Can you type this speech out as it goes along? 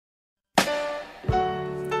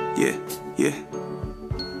yeah.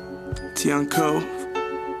 It's Young Cove.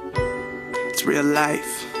 It's real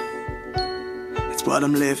life. It's what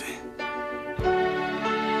I'm living.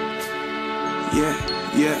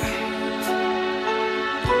 Yeah.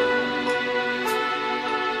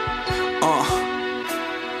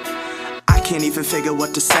 I can't even figure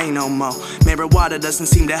what to say no more. Mirror water doesn't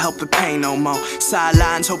seem to help the pain no more.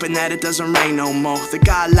 Sidelines hoping that it doesn't rain no more. The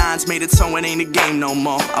guidelines made it so it ain't a game no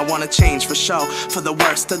more. I wanna change for sure, for the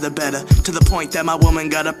worse to the better, to the point that my woman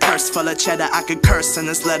got a purse full of cheddar. I could curse in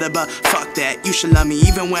this letter, but fuck that. You should love me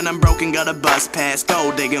even when I'm broken. Got a buzz past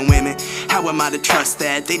gold digging women. How am I to trust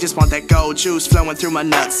that? They just want that gold juice flowing through my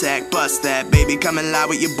nutsack. Bust that, baby, come and lie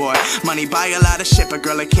with your boy. Money buy a lot of shit, but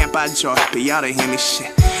girl, it can't buy joy. But y'all don't hear me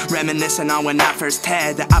shit. Reminiscing on when I first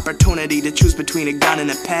had the opportunity to choose between a gun and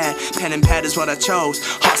a pad. Pen and pad is what I chose.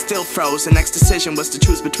 Heart still froze. The next decision was to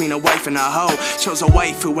choose between a wife and a hoe. Chose a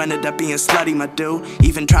wife who ended up being slutty, my dude.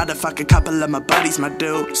 Even tried to fuck a couple of my buddies, my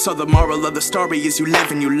dude. So the moral of the story is you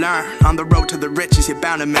live and you learn. On the road to the riches, you're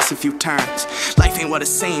bound to miss a few turns. Life ain't what it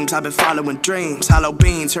seems. I've been following dreams. Hollow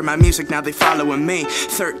beans, heard my music, now they following me.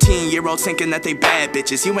 13-year-olds thinking that they bad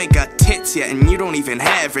bitches. You ain't got tits yet and you don't even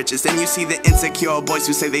have riches. Then you see the insecure boys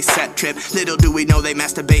who say they set trip. Little do we know they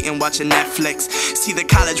masturbating watching Netflix. See the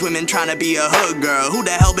college women trying to be a hood girl. Who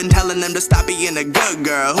the hell been telling them to stop being a good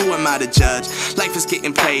girl? Who am I to judge? Life is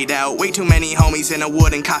getting played out. Way too many homies in a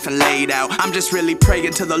wooden coffin laid out. I'm just really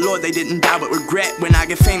praying to the Lord they didn't die with regret. When I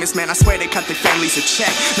get famous, man, I swear they cut their families a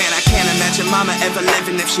check. Man, I can't imagine mama ever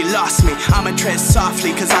living if she lost me. I'ma tread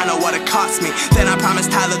softly cause I know what it cost me. Then I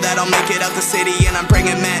promised Tyler that I'll make it out the city. And I'm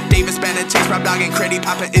bringing Matt Davis, Bennett, Chase, Rob Dogg, and Critty.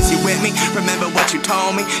 Papa, is you with me? Remember what you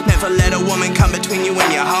told me? Never let a woman come between you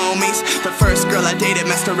and your homies. The first girl I dated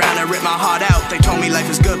messed around and ripped my heart out. They told me life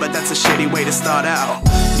is good, but that's a shitty way to start out.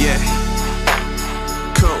 Yeah.